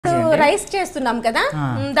Rice చేస్తున్నాం కదా,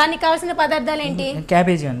 దానికి కావాల్సిన పదార్థాలు ఏంటి?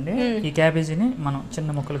 క్యాబేజీ అండి. ఈ క్యాబేజీని మనం చిన్న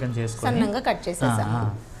ముక్కలు కింద చేసుకొని సన్నంగా కట్ చేసేసాము.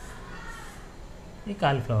 ఈ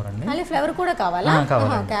కాలీఫ్లవర్ అండి. కాలీఫ్లవర్ కూడా కావాలా?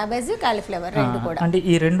 క్యాబేజీ కాలీఫ్లవర్ రెండు కూడా. అంటే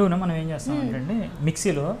ఈ రెండును మనం ఏం చేస్తాం అంటే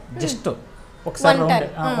మిక్సీలో జస్ట్ ఒకసారి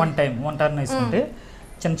వన్ టర్న్ వేసుకుంటే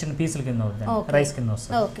చిన్న చిన్న పీసుల కింద అవుతుంది, రైస్ కింద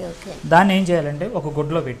వస్తుంది. దాన్ని ఏం చేయాలంటే ఒక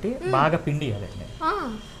గుడ్లో పెట్టి బాగా పిండియాలండి.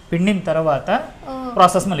 పిండిన తర్వాత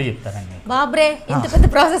ప్రాసెస్ మళ్ళీ చెప్తానండి. బాబ్రే, ఇంత పెద్ద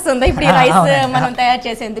ప్రాసెస్ ఉందా ఇప్పుడు ఈ రైస్ మనం తయారు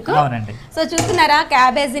చేసేందుకు? అవునండి. సో చూస్తున్నారా,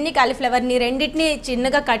 క్యాబేజీని కాలీఫ్లవర్ని రెండింటిని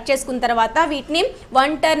చిన్నగా కట్ చేసుకున్న తర్వాత వీటిని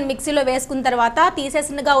 1 టర్న్ మిక్సీలో వేసుకున్న తర్వాత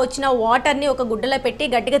తీసేసినగా వచ్చిన వాటర్ని ఒక గుడ్డలో పెట్టి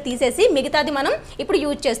గట్టిగా తీసేసి మిగతాది మనం ఇప్పుడు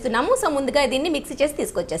యూజ్ చేస్తున్నాము. సో ముందుగా దీన్ని మిక్సీ చేసి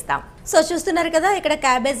తీసుకొచ్చేస్తాం. సో చూస్తున్నారు కదా, ఇక్కడ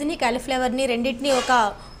క్యాబేజీని కాలీఫ్లవర్ని రెండింటిని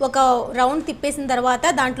ఒక రౌండ్ తిప్పేసిన తర్వాత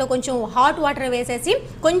దాంట్లో కొంచెం హాట్ వాటర్ వేసేసి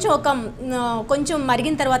కొంచెం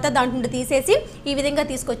మరిగిన తర్వాత దాంట్లో తీసేసి ఈ విధంగా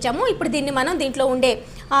తీసుకొచ్చాము. ఇప్పుడు దీన్ని మనం దీంట్లో ఉండే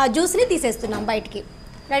జ్యూస్ని తీసేస్తున్నాం బయటికి.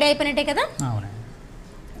 రెడీ అయిపోయినట్టే కదా.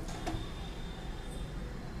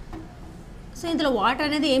 సో ఇందులో వాటర్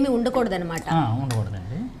అనేది ఏమి ఉండకూడదు అనమాట.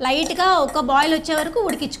 లైట్గా ఒక బాయిల్ వచ్చే వరకు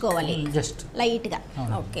ఉడికించుకోవాలి, జస్ట్ లైట్గా.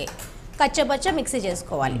 ఓకే, కచ్చపచ్చ మిక్సీ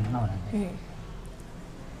చేసుకోవాలి.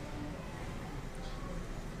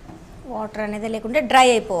 వాటర్ అనేది లేకుంటే డ్రై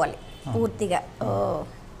అయిపోవాలి పూర్తిగా.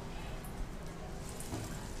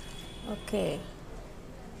 ఓకే,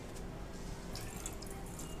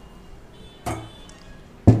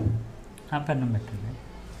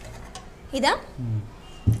 ఇదా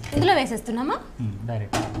ఇందులో వేసేస్తున్నామా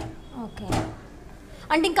డైరెక్ట్? ఓకే,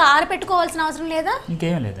 అంటే ఇంకా ఆరపెట్టుకోవాల్సిన అవసరం లేదా?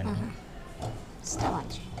 ఇంకేం లేదండి. స్టవ్ ఆన్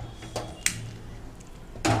చేయి.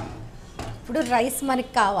 ఇప్పుడు రైస్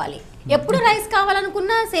మనకి కావాలి. ఎప్పుడు రైస్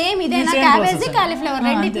కావాలనుకున్నా సేమ్ ఇదేనా, క్యాబేజీ కాలీఫ్లవర్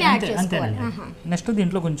రెండింటిని యాడ్ చేసుకోవాలి. నెక్స్ట్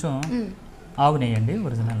దీంట్లో కొంచెం ఆవు నెయ్యి అండి,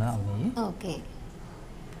 ఒరిజినల్ ఆవు నెయ్యి. ఓకే,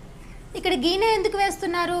 ఇక్కడ గీనె ఎందుకు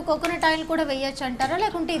వేస్తున్నారు? కోకోనట్ ఆయిల్ కూడా వేయొచ్చు అంటారా,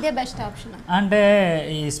 లేకుంటే ఇదే బెస్ట్ ఆప్షన్? అంటే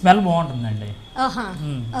ఈ స్మెల్ బాగుంటుందండి.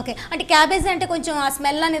 ఓకే, అంటే క్యాబేజీ అంటే కొంచెం ఆ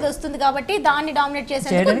స్మెల్ అనేది వస్తుంది కాబట్టి దాన్ని డామినేట్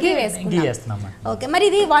చేసేందుకు గీ వేస్తున్నాం. ఓకే, మరి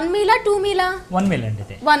ఇది 1 మీలా 2 మీలా? 1 మీల్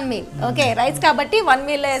అండి. 1 మీల్. ఓకే, రైస్ కాబట్టి 1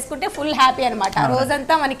 మీల్ వేసుకుంటే ఫుల్ హ్యాపీ అనమాట.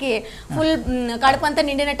 రోజంతా మనకి ఫుల్ కడుపు అంతా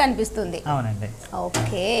నిండినట్టు అనిపిస్తుంది. అవునండి.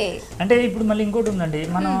 ఓకే, అంటే ఇప్పుడు మళ్ళీ ఇంకోటి ఉందండి,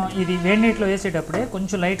 మనం ఇది వేడి నీటిలో వేసేటప్పుడే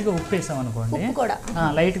కొంచెం లైట్ గా ఉప్పు వేసాం అనుకోండి, కూడా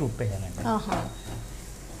లైట్ గా ఉప్పు వేయాలండి.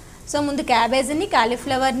 సో ముందు క్యాబేజీని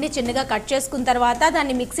కాలీఫ్లవర్ని చిన్నగా కట్ చేసుకున్న తర్వాత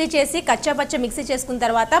దాన్ని మిక్సీ చేసి కచ్చాపచ్చ మిక్సీ చేసుకున్న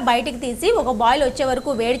తర్వాత బయటికి తీసి ఒక బాయిల్ వచ్చే వరకు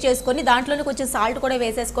వేడి చేసుకొని దాంట్లోనే కొంచెం సాల్ట్ కూడా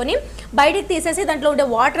వేసేసుకొని బయటికి తీసేసి దాంట్లో ఉండే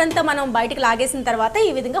వాటర్ అంతా మనం బయటికి లాగేసిన తర్వాత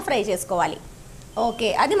ఈ విధంగా ఫ్రై చేసుకోవాలి.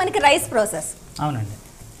 ఓకే, అది మనకి రైస్ ప్రాసెస్. అవునండి.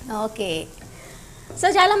 ఓకే, సో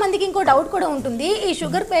చాలా మందికి ఇంకో డౌట్ కూడా ఉంటుంది. ఈ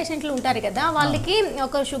షుగర్ పేషెంట్లు ఉంటారు కదా, వాళ్ళకి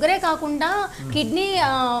ఒక షుగరే కాకుండా కిడ్నీ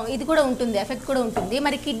ఇది కూడా ఉంటుంది, ఎఫెక్ట్ కూడా ఉంటుంది.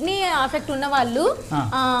 మరి కిడ్నీ ఎఫెక్ట్ ఉన్న వాళ్ళు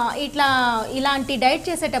ఇలాంటి డైట్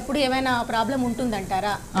చేసేటప్పుడు ఏమైనా ప్రాబ్లం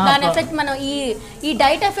ఉంటుందంటారా? దాని ఎఫెక్ట్ మనం ఈ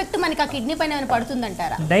డైట్ ఎఫెక్ట్ మనకి ఆ కిడ్నీ పైన ఏమైనా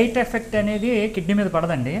పడుతుందంటారా? డైట్ ఎఫెక్ట్ అనేది కిడ్నీ మీద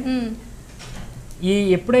పడదండి.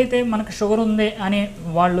 ఎప్పుడైతే మనకు షుగర్ ఉంది అని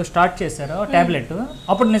వాళ్ళు స్టార్ట్ చేశారో టాబ్లెట్,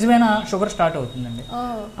 అప్పుడు నిజమైన షుగర్ స్టార్ట్ అవుతుందండి.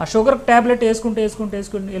 ఆ షుగర్ టాబ్లెట్ వేసుకుంటూ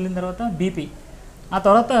వెళ్ళిన తర్వాత బీపీ, ఆ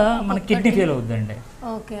తర్వాత మన కిడ్నీ ఫెయిల్ అవుతుందండి.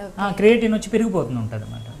 క్రియేటిన్ వచ్చి పెరిగిపోతుంది ఉంటుంది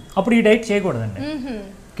అనమాట. అప్పుడు ఈ డైట్ చేయకూడదండి,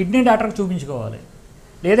 కిడ్నీ డాక్టర్కి చూపించుకోవాలి.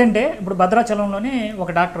 లేదంటే ఇప్పుడు భద్రాచలంలోనే ఒక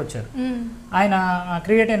డాక్టర్ వచ్చారు, ఆయన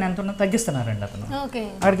క్రియేటిన్ ఎంత ఉన్నా తగ్గిస్తున్నారండి. అతను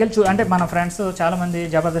అక్కడికి వెళ్ళి అంటే మన ఫ్రెండ్స్ చాలా మంది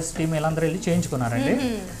జబర్దస్త్ టీం వీళ్ళందరూ వెళ్ళి చేయించుకున్నారండి.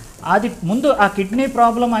 అది ముందు ఆ కిడ్నీ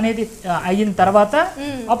ప్రాబ్లం అనేది అయిన తర్వాత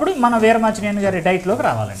అప్పుడు మన వీరమాచినేని గారి డైట్లోకి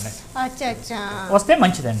రావాలండి. వస్తే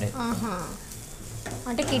మంచిదండి.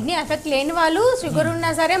 అంటే కిడ్నీ ఎఫెక్ట్ లేని వాళ్ళు షుగర్ ఉన్నా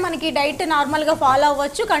సరే మనకి డైట్ నార్మల్గా ఫాలో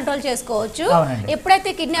అవ్వచ్చు, కంట్రోల్ చేసుకోవచ్చు.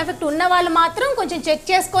 ఎప్పుడైతే కిడ్నీ ఎఫెక్ట్ ఉన్న వాళ్ళు మాత్రం కొంచెం చెక్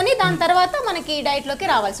చేసుకొని దాని తర్వాత మనకి డైట్లోకి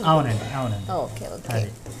రావాల్సి ఉంటుంది. ఓకే ఓకే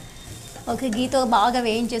ఓకే, గీతో బాగా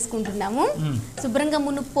వేయించేసుకుంటున్నాము. శుభ్రంగా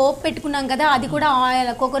మును పోపు పెట్టుకున్నాం కదా, అది కూడా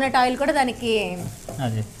ఆయిల్, కోకోనట్ ఆయిల్ కూడా దానికి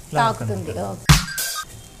తాకుతుంది.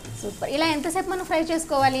 సూపర్. ఇలా ఎంతసేపు మనం ఫ్రై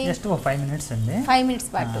చేసుకోవాలి? జస్ట్ 5 మినిట్స్ అండి. 5 మినిట్స్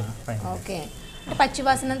పాటు. ఓకే, పచ్చి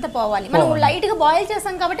వాసన అంతా పోవాలి. మనం లైట్ గా బాయిల్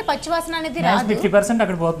చేసాం కాబట్టి పచ్చి వాసన అనేది రాదు. 50%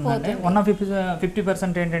 అక్కడ పోతుందండి.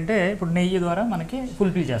 50% ఏంటంటే ఇప్పుడు నెయ్యి ద్వారా మనకి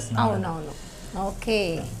ఫుల్ఫిల్ చేస్తున్నాం. అవునవును. ఓకే,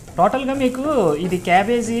 టోటల్ గా మీకు ఇది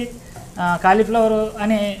క్యాబేజీ కాలీఫ్లవర్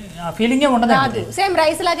అనే ఫీలింగే ఉండదు, సేమ్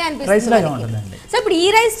రైస్ లాగే అనిపిస్తుంది. సో ఇప్పుడు ఈ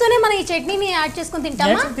రైస్ తోనే మనం ఈ చట్నీని యాడ్ చేసుకొని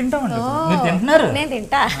తింటామండి. నేను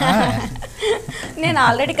తింటా, నేను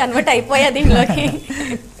ఆల్రెడీ కన్వర్ట్ అయిపోయా దీనిలోకి.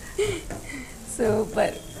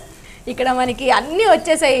 సూపర్. ఇక్కడ మనకి అన్నీ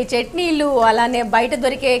వచ్చేసాయి, చట్నీలు, అలానే బయట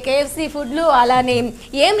దొరికే కేఎఫ్సి ఫుడ్లు, అలానే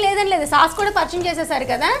ఏం లేదని లేదు, సాస్ కూడా పరిచయం చేసేసారు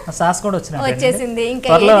కదా. సాస్ కూడా వచ్చేసింది.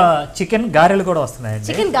 ఇంకా చికెన్ గారెలు కూడా వస్తున్నాయి.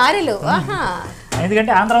 చికెన్ గారెలు,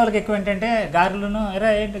 ఎందుకంటే ఆంధ్ర వాళ్ళకి ఎక్కువ ఏంటంటే గారెలను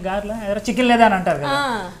ఏంటి గారెలు చికెన్ లేదా అని అంటారు కదా,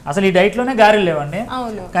 అసలు ఈ డైట్ లోనే గారెలు లేవండి.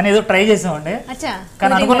 కానీ ఏదో ట్రై చేసామండి,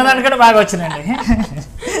 కానీ అనుకున్న దానికంటే బాగా వచ్చినాయండి.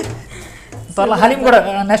 త్వరలో హలీం కూడా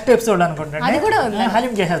నెక్స్ట్ ఎపిసోడ్ అనుకుంటాండి,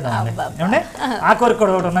 హలీం చేసేద్దాం ఏమండి. ఆ కోరిక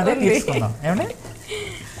కూడా ఒకటి ఉన్నది, తీసుకుందాం ఏమండి.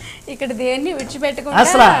 ఇక్కడ దేన్ని విడిచిపెట్టుకుంటా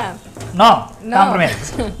అసలు నో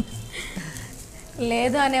కాంప్రమైజ్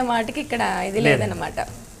లేదు అనే మాటకి ఇక్కడ ఇది లేదన్నమాట.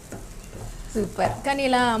 సూపర్. కానీ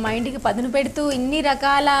ఇలా మైండ్కి పదును పెడుతూ ఇన్ని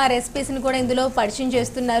రకాల రెసిపీస్ని కూడా ఇందులో పరిచయం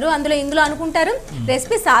చేస్తున్నారు. ఇందులో అనుకుంటారు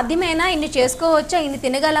రెసిపీ సాధ్యమేనా, ఇన్ని చేసుకోవచ్చా, ఇన్ని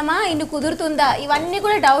తినగలమా, ఇన్ని కుదురుతుందా, ఇవన్నీ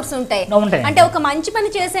కూడా డౌట్స్ ఉంటాయి. అంటే ఒక మంచి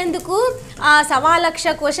పని చేసేందుకు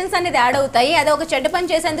 1,00,000 క్వశ్చన్స్ అనేది యాడ్ అవుతాయి. అదే ఒక చెడ్డ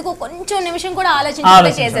పని చేసేందుకు కొంచెం నిమిషం కూడా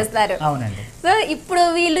ఆలోచించి చేసేస్తారు. సో ఇప్పుడు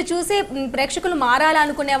వీళ్ళు చూసే ప్రేక్షకులు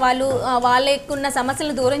మారాలనుకునే వాళ్ళు, వాళ్ళకున్న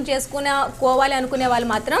సమస్యలను దూరం చేసుకోవాలి అనుకునే వాళ్ళు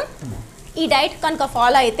మాత్రం ఈ డైట్ కనుక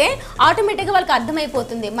ఫాలో అయితే ఆటోమేటిక్గా వాళ్ళకి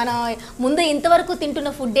అర్థమైపోతుంది మన ముందు ఇంతవరకు తింటున్న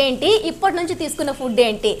ఫుడ్ ఏంటి, ఇప్పటి నుంచి తీసుకున్న ఫుడ్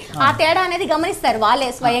ఏంటి, ఆ తేడా అనేది గమనిస్తారు వాళ్ళే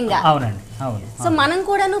స్వయంగా. సో మనం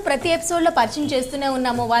కూడాను ప్రతి ఎపిసోడ్ లో పరిచయం చేస్తూనే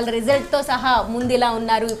ఉన్నాము, వాళ్ళ రిజల్ట్ తో సహా ముందు ఇలా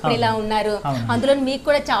ఉన్నారు, ఇప్పుడు ఇలా ఉన్నారు. అందులో మీకు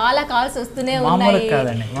కూడా చాలా కాల్స్ వస్తూనే ఉన్నాయి,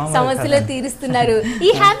 సమస్యలు తీరుస్తున్నారు.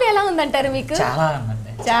 ఈ హ్యాపీ ఎలా ఉందంటారు మీకు?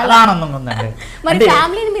 చాలా ఆనందంగా ఉందండి. మరి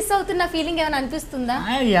ఫ్యామిలీని మిస్ అవుతున్న ఫీలింగ్ ఏమైనా అనిపిస్తుందా?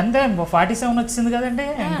 ఎంత 47 వచ్చింది కదండి,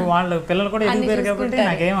 ఇంక వాళ్ళ పిల్లలు కూడా ఎదిగిపోయారు కాబట్టి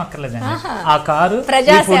నాకేం అక్కర్లేదండి. ఆ కారు,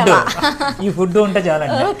 ఈ ఫుడ్ ఉంటే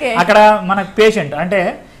చాలండి. అక్కడ మనకు పేషెంట్ అంటే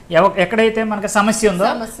ఎక్కడైతే మనకి సమస్య ఉందో,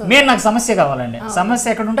 మీరు నాకు సమస్య కావాలండి,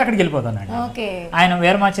 సమస్య ఎక్కడ ఉంటే అక్కడికి వెళ్ళిపోతానండి. ఆయన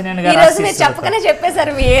వీరమాచినేని గారు చెప్పకనే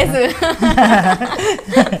చెప్పేశారు మీ ఏజ్.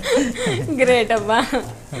 గ్రేట్ అబ్బా,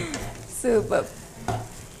 సూపర్.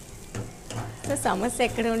 సమస్య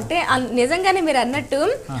ఎక్కడ ఉంటే నిజంగానే మీరు అన్నట్టు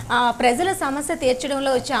ప్రజల సమస్య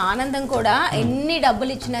తీర్చడంలో వచ్చే ఆనందం కూడా ఎన్ని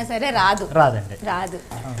డబ్బులు ఇచ్చినా సరే రాదు.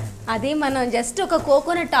 అది మనం జస్ట్ ఒక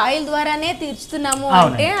కోకోనట్ ఆయిల్ ద్వారానే తీర్చుతున్నాము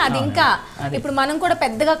అంటే అది ఇంకా ఇప్పుడు మనం కూడా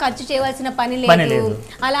పెద్దగా ఖర్చు చేయవలసిన పని లేదు,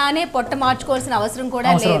 అలానే పొట్ట మార్చుకోవాల్సిన అవసరం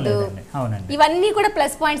కూడా లేదు. ఇవన్నీ కూడా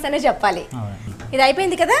ప్లస్ పాయింట్స్ అనే చెప్పాలి. ఇది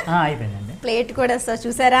అయిపోయింది కదా, ప్లేట్ కూడా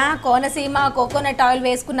చూసారా, కోనసీమ కోకోనట్ ఆయిల్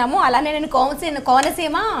వేసుకున్నాము. అలానే నేను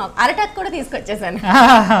కోనసీమ అరటాకు కూడా తీసుకొచ్చేసాను.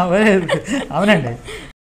 అవునండి,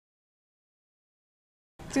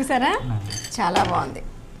 చూసారా చాలా బాగుంది.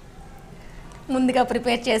 ముందుగా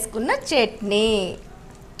ప్రిపేర్ చేసుకున్న చట్నీ,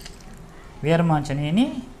 వీరమాచినేని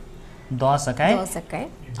దోసకాయ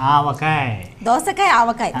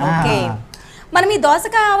ఆవకాయ. ఓకే, మనం ఈ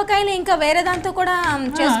దోసకాయ ఆవకాయలు ఇంకా వేరే దాంతో కూడా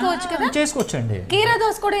చేసుకోవచ్చు కదా? చేసుకోవచ్చండి. కీరా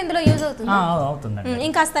దోస కూడా ఇందులో యూజ్ అవుతుంది.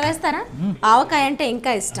 ఇంకా వేస్తారా? ఆవకాయ అంటే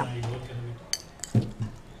ఇంకా ఇష్టం,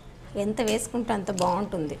 ఎంత వేసుకుంటే అంత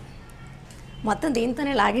బాగుంటుంది. మొత్తం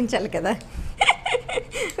దీంతోనే లాగించాలి కదా.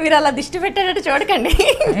 మీరు అలా దిష్టి పెట్టేటట్టు చూడకండి.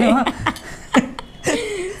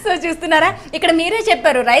 సో చూస్తున్నారా, ఇక్కడ మీరే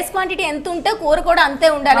చెప్పారు రైస్ క్వాంటిటీ ఎంత ఉంటే కూర కూడా అంతే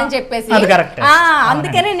ఉండాలని చెప్పేసి,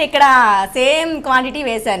 అందుకే నేను ఇక్కడ సేమ్ క్వాంటిటీ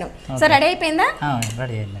వేసాను. సో రెడీ అయిపోయిందా?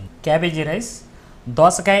 రెడీ అయిందండి. క్యాబేజీ రైస్,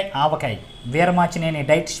 దోసకాయ ఆవకాయ, వీరమాచినేని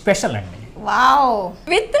డైట్ స్పెషల్ అండి. Wow,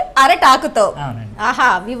 with అరటాకుతో. ఆహా,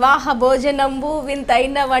 వివాహ భోజనంబు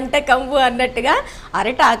వింతైన వంటకంబు అన్నట్టుగా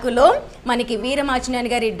అరటాకులో మనకి వీరమాచినేని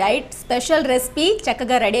గారి డైట్ స్పెషల్ రెసిపీ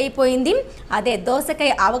చక్కగా రెడీ అయిపోయింది. అదే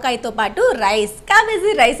దోసకాయ ఆవకాయతో పాటు రైస్,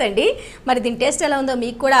 క్యాబేజీ రైస్ అండి. మరి దీని టేస్ట్ ఎలా ఉందో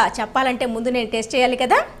మీకు కూడా చెప్పాలంటే ముందు నేను టేస్ట్ చేయాలి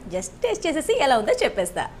కదా, జస్ట్ టేస్ట్ చేసేసి ఎలా ఉందో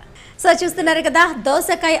చెప్పేస్తా. సో చూస్తున్నారు కదా,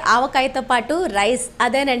 దోసకాయ ఆవకాయతో పాటు రైస్,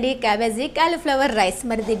 అదేనండి క్యాబేజీ కాలీఫ్లవర్ రైస్.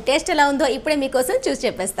 మరి దీని టేస్ట్ ఎలా ఉందో ఇప్పుడే మీకోసం చూసి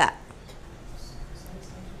చెప్పేస్తా.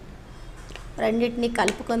 రెండింటిని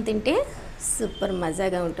కలుపుకొని తింటే సూపర్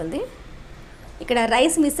మజాగా ఉంటుంది. ఇక్కడ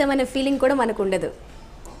రైస్ మిస్ అయ్యమనే ఫీలింగ్ కూడా మనకు ఉండదు.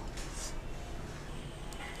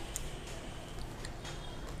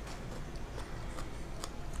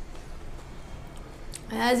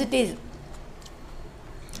 యాజ్ ఇట్ ఈజ్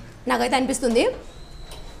నాకైతే అనిపిస్తుంది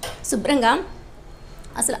శుభ్రంగా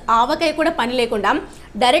అసలు ఆవకాయ కూడా పని లేకుండా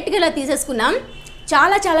డైరెక్ట్గా ఇలా తీసేసుకున్నాం.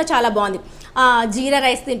 చాలా చాలా చాలా బాగుంది. జీరా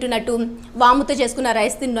రైస్ తింటున్నట్టు, వాముతో చేసుకున్న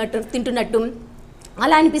రైస్ తింటున్నట్టు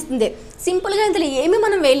అలా అనిపిస్తుంది. సింపుల్గా ఇందులో ఏమీ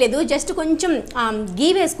మనం వేయలేదు, జస్ట్ కొంచెం గీ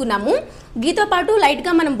వేసుకున్నాము. గీతో పాటు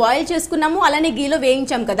లైట్గా మనం బాయిల్ చేసుకున్నాము, అలానే గీలో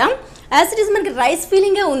వేయించాం కదా. యాజ్ ఇట్ ఈస్ మనకి రైస్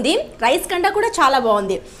ఫీలింగే ఉంది, రైస్ కంటే కూడా చాలా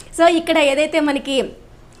బాగుంది. సో ఇక్కడ ఏదైతే మనకి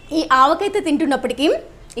ఈ ఆవకాయతో తింటున్నప్పటికీ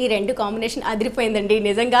ఈ రెండు కాంబినేషన్ అదిరిపోయిందండి.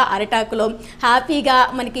 నిజంగా అరటాకులో హ్యాపీగా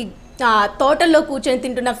మనకి తోటల్లో కూర్చొని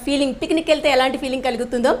తింటున్న ఫీలింగ్, పిక్నిక్ వెళ్తే ఎలాంటి ఫీలింగ్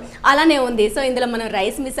కలుగుతుందో అలానే ఉంది. సో ఇందులో మనం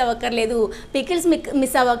రైస్ మిస్ అవ్వక్కర్లేదు, పికిల్స్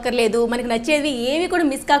మిస్ అవ్వక్కర్లేదు, మనకి నచ్చేవి ఏవి కూడా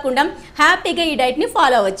మిస్ కాకుండా హ్యాపీగా ఈ డైట్ని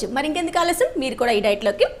ఫాలో అవ్వచ్చు. మరి ఇంకెందుకు ఆలస్యం, మీరు కూడా ఈ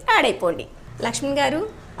డైట్లోకి యాడ్ అయిపోండి. లక్ష్మణ్ గారు,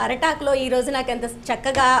 అరటాకులో ఈరోజు నాకు ఎంత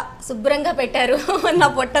చక్కగా శుభ్రంగా పెట్టారు, నా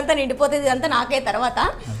పొట్టంతా నిండిపోతుంది, ఇదంతా నాకే తర్వాత.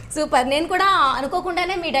 సూపర్. నేను కూడా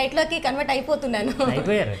అనుకోకుండానే మీ డైట్ లోకి కన్వర్ట్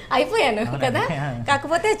అయిపోయాను కదా.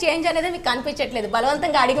 కాకపోతే చేంజ్ అనేది మీకు కనిపించట్లేదు,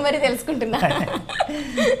 బలవంతంగా అడిగి మరీ తెలుసుకుంటున్నా.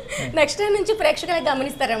 నెక్స్ట్ టైం నుంచి ప్రేక్షకులకు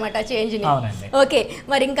గమనిస్తారనమాట చేంజ్ ని. ఓకే,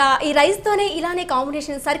 మరి ఇంకా ఈ రైస్ తోనే ఇలానే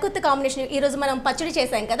కాంబినేషన్, సరికొత్త కాంబినేషన్ ఈ రోజు మనం పచ్చడి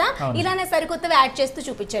చేసాం కదా, ఇలానే సరికొత్తవి యాడ్ చేస్తూ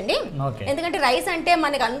చూపించండి. ఎందుకంటే రైస్ అంటే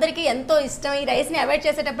మనకి అందరికీ ఎంతో ఇష్టం. ఈ రైస్ ని అవాయిడ్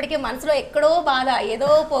చేసేటప్పటికి మనసులో ఎక్కడో బాధ, ఏదో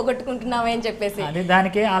పోగొట్టుకుంటున్నామే అని చెప్పేసి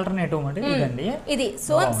దానికి ఆల్టర్నేటివ్ ఇది.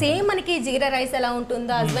 సో సేమ్ మనకి జీరా రైస్ ఎలా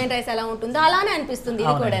ఉంటుందో, అజ్వైన్ రైస్ ఎలా ఉంటుందో అలానే అనిపిస్తుంది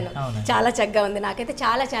ఇది కూడా. చాలా చక్కగా ఉంది, నాకైతే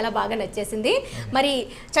చాలా చాలా బాగా నచ్చేసింది. మరి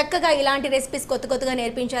చక్కగా ఇలాంటి రెసిపీస్ కొత్తగా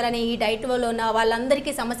నేర్పించాలని, ఈ డైట్ లో ఉన్న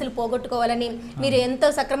వాళ్ళందరికీ సమస్యలు పోగొట్టుకోవాలని మీరు ఎంతో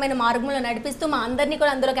సక్రమైన మార్గంలో నడిపిస్తూ మా అందరినీ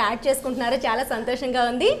కూడా అందులోకి యాడ్ చేసుకుంటున్నారు. చాలా సంతోషంగా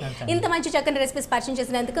ఉంది. ఇంత మంచి చక్కని రెసిపీస్ పరిచయం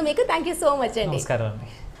చేసినందుకు మీకు థ్యాంక్ యూ సో మచ్ అండి.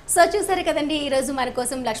 సో చూసారు కదండి, ఈరోజు మన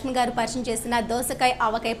కోసం లక్ష్మి గారు పరిచయం చేసిన దోసకాయ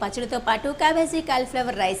ఆవకాయ పచ్చడితో పాటు క్యాబేజీ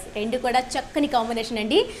కాలీఫ్లవర్ రైస్, రెండు కూడా చక్కని కాంబినేషన్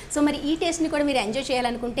అండి. సో మరి ఈ టేస్ట్ని కూడా మీరు ఎంజాయ్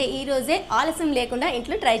చేయాలనుకుంటే ఈ రోజే ఆలస్యం లేకుండా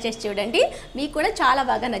ఇంట్లో ట్రై చేసి చూడండి, మీకు కూడా చాలా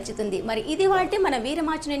బాగా నచ్చుతుంది. మరి ఇది వాటి మన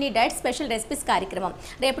వీరమాచనేని డైట్ స్పెషల్ రెసిపీస్ కార్యక్రమం.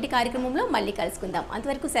 రేపటి కార్యక్రమంలో మళ్ళీ కలుసుకుందాం.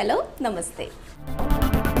 అంతవరకు సెలవు, నమస్తే.